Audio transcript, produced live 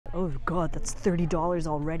Oh god, that's $30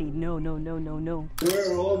 already. No, no, no, no, no.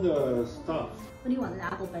 Where are all the stuff? What do you want, an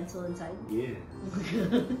Apple Pencil inside? Yeah.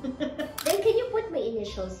 Then can you put my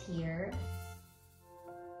initials here?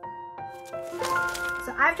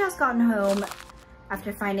 So I've just gotten home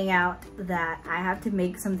after finding out that I have to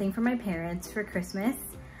make something for my parents for Christmas.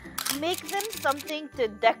 Make them something to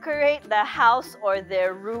decorate the house or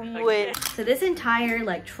their room with. So this entire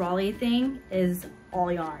like trolley thing is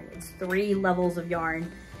all yarn. It's 3 levels of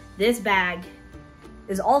yarn. This bag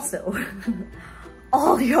is also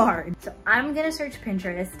all yarn. So I'm gonna search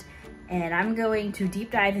Pinterest and I'm going to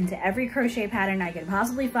deep dive into every crochet pattern I can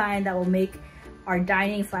possibly find that will make our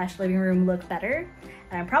dining / living room look better.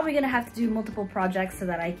 And I'm probably gonna have to do multiple projects so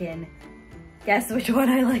that I can guess which one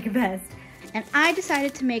I like best. And I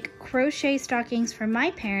decided to make crochet stockings for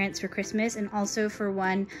my parents for Christmas and also for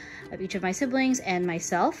one of each of my siblings and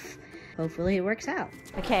myself. Hopefully it works out.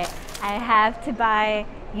 Okay, I have to buy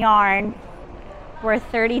yarn worth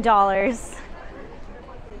 $30.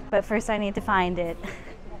 But first I need to find it.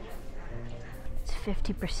 It's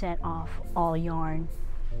 50% off all yarn,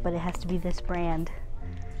 but it has to be this brand.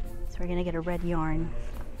 So we're gonna get a red yarn.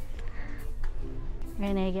 We're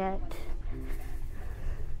gonna get,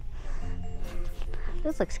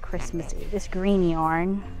 this looks Christmassy, this green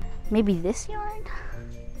yarn. Maybe this yarn?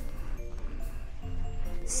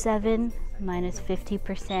 7 minus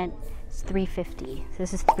 50% is 350. So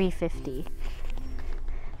this is 350.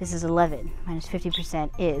 This is 11 minus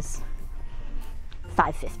 50% is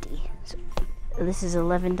 550. So this is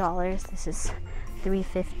 $11. This is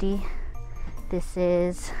 350. This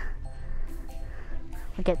is,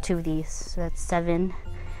 we'll get 2 of these. So that's $18.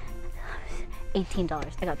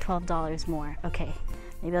 I got $12 more. Okay,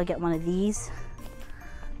 maybe I'll get one of these.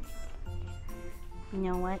 You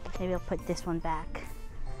know what? Maybe I'll put this one back.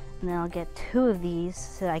 And then I'll get 2 of these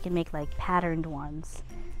so that I can make like patterned ones.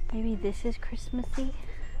 Maybe this is Christmassy.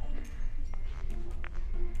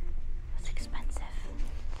 It's expensive.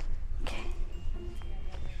 Okay.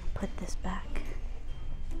 Put this back.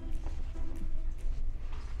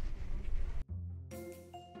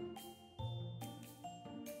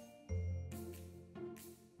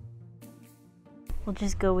 We'll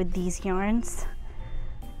just go with these yarns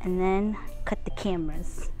and then cut the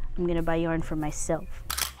cameras. I'm gonna buy yarn for myself.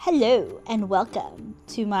 Hello and welcome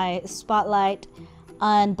to my spotlight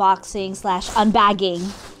unboxing / unbagging.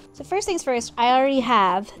 So first things first, I already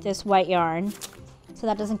have this white yarn, so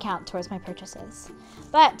that doesn't count towards my purchases.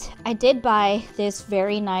 But I did buy this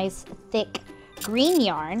very nice thick green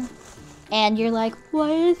yarn, and you're like, why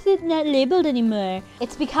is it not labeled anymore?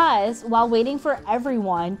 It's because while waiting for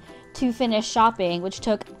everyone to finish shopping, which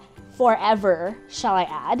took forever, shall I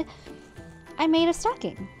add, I made a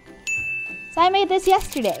stocking. So I made this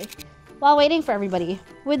yesterday while waiting for everybody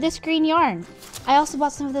with this green yarn. I also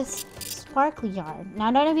bought some of this sparkly yarn. Now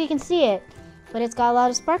I don't know if you can see it, but it's got a lot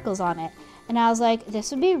of sparkles on it. And I was like,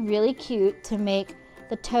 this would be really cute to make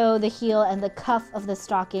the toe, the heel, and the cuff of the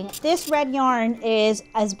stocking. This red yarn is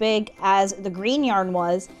as big as the green yarn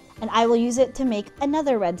was, and I will use it to make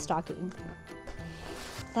another red stocking.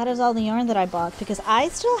 That is all the yarn that I bought because I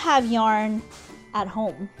still have yarn at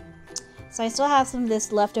home. So I still have some of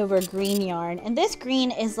this leftover green yarn, and this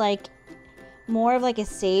green is like more of like a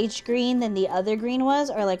sage green than the other green was,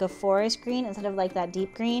 or like a forest green instead of like that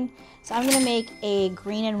deep green. So I'm gonna make a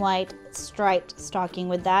green and white striped stocking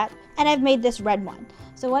with that, and I've made this red one.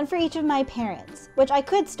 So one for each of my parents, which I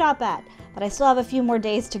could stop at, but I still have a few more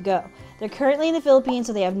days to go. They're currently in the Philippines,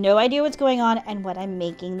 so they have no idea what's going on and what I'm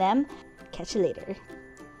making them. Catch you later.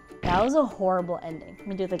 That was a horrible ending. Let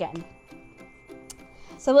me do it again.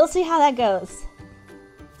 So we'll see how that goes.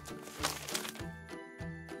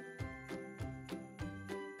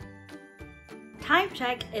 Time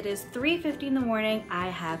check, it is 3:50 in the morning. I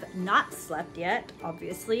have not slept yet,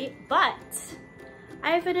 obviously, but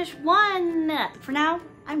I finished one. For now,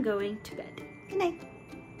 I'm going to bed. Good night.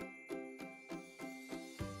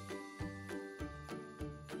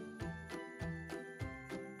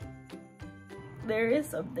 There is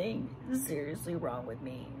something seriously wrong with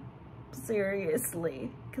me.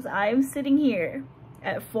 Seriously, because I'm sitting here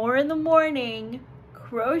at 4 in the morning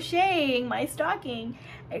crocheting my stocking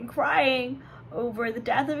and crying over the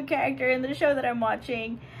death of a character in the show that I'm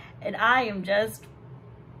watching, and I am just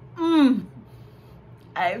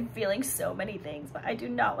I'm feeling so many things, but I do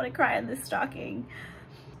not want to cry on this stocking.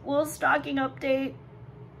 Little stocking update.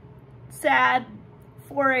 Sad.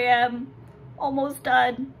 4 a.m. almost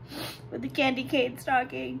done with the candy cane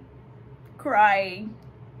stocking. Crying.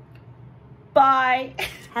 Bye.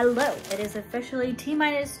 Hello, it is officially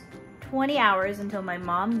T-minus 20 hours until my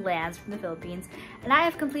mom lands from the Philippines, and I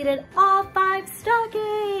have completed all 5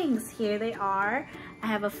 stockings. Here they are. I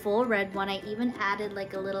have a full red one. I even added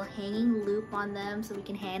like a little hanging loop on them so we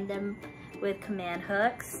can hang them with command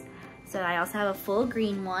hooks. So I also have a full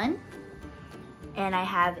green one, and I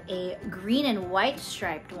have a green and white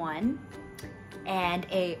striped one, and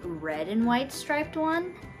a red and white striped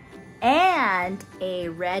one, and a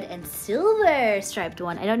red and silver striped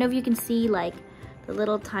one. I don't know if you can see like the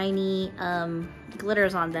little tiny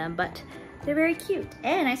glitters on them, but they're very cute.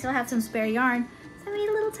 And I still have some spare yarn, so I made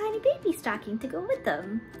a little tiny baby stocking to go with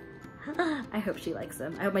them. I hope she likes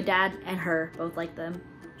them. I hope my dad and her both like them.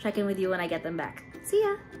 Check in with you when I get them back. See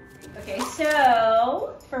ya. Okay,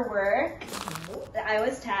 so for work, I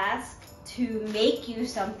was tasked to make you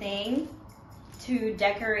something to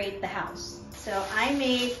decorate the house. So I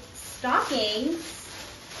made stockings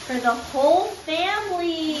for the whole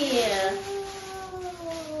family.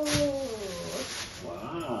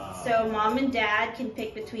 Wow. So mom and dad can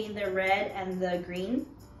pick between the red and the green.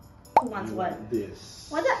 Who wants what? This.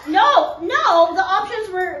 What the? No, no, the options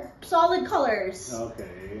were solid colors.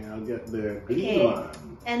 Okay, I'll get the green one.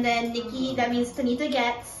 And then Nikki, that means Tanita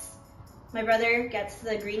gets, my brother gets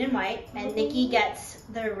the green and white, and Nikki gets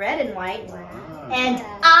the red and white. Wow. And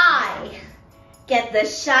I get the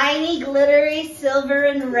shiny, glittery silver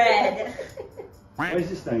and red. Why is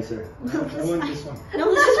this nicer? I want this one.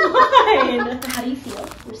 No, this is mine. How do you feel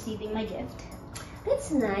receiving my gift?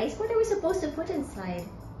 That's nice. What are we supposed to put inside?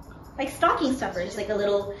 Like stocking stuffers, like a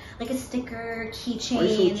little, like a sticker, Why so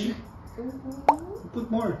keychain. cheap?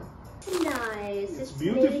 Put more. Nice. It's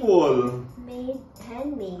beautiful. Made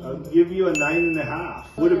handmade. I'll give you a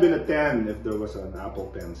 9.5. Would have been a 10 if there was an Apple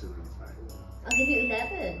Pencil inside. I'll give you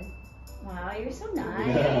 11. Wow, you're so nice.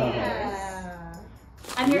 Yeah.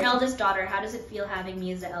 I'm your eldest daughter. How does it feel having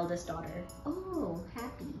me as the eldest daughter? Oh,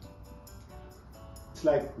 happy. It's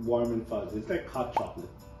like warm and fuzzy. It's like hot chocolate.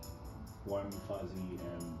 Warm and fuzzy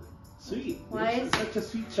and sweet. Why You're is- such a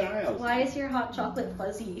sweet child? Why is your hot chocolate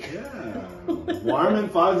fuzzy? Yeah. Warm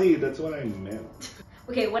and fuzzy. That's what I meant.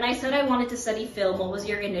 Okay, when I said I wanted to study film, what was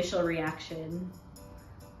your initial reaction?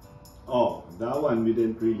 Oh, that one we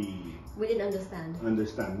didn't really We didn't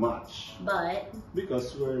understand. much But,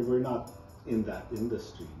 because we're not in that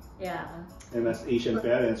industry. yeah. And as Asian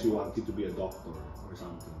parents, we want you to be a doctor or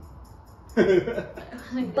something.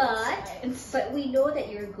 But we know that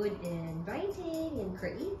you're good in writing and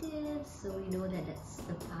creative, so we know that that's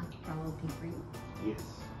the path probably for you. Yes,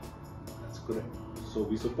 that's correct. So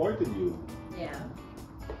we supported you, Yeah.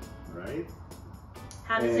 right?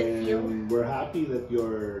 How does it feel? And we're happy that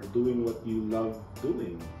you're doing what you love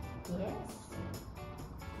doing. Yes.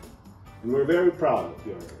 And we're very proud of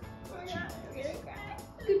your achievements.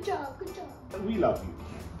 Good job, good job. We love you.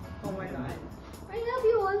 Oh my god. I love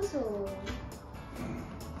you also.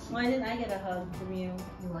 Why didn't I get a hug from you?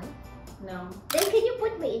 You want? No. Then can you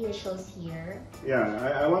put my initials here?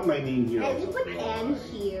 Yeah, I want my name here. And you also. put N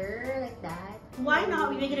here, like that. Why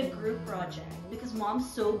not? We make it a group project. Because mom's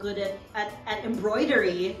so good at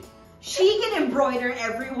embroidery. She can embroider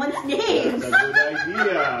everyone's names. That's a good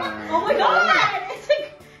idea. Oh my god!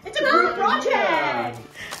 It's a group project! Yeah.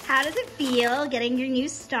 How does it feel getting your new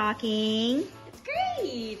stocking? It's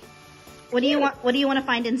great. What do you want to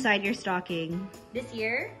find inside your stocking? This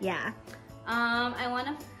year, Yeah. I want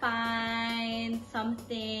to find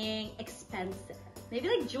something expensive. Maybe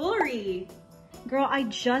like jewelry. Girl, I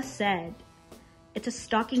just said it's a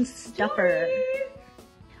stocking stuffer.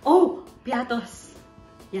 Oh, piatos.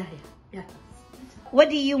 Yeah, piatos. What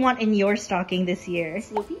do you want in your stocking this year?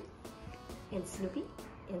 Snoopy and Snoopy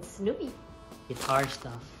and Snoopy. Guitar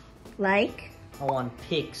stuff. Like? I want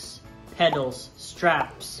picks, pedals,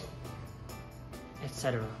 straps,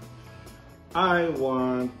 etc. I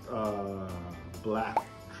want a black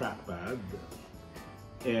trackpad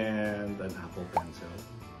and an Apple Pencil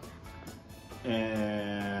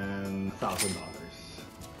and $1,000.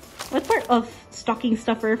 What part of stocking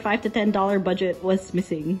stuffer $5 to $10 budget was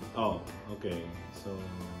missing? Oh, okay. So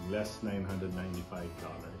less $995.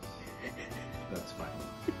 That's fine.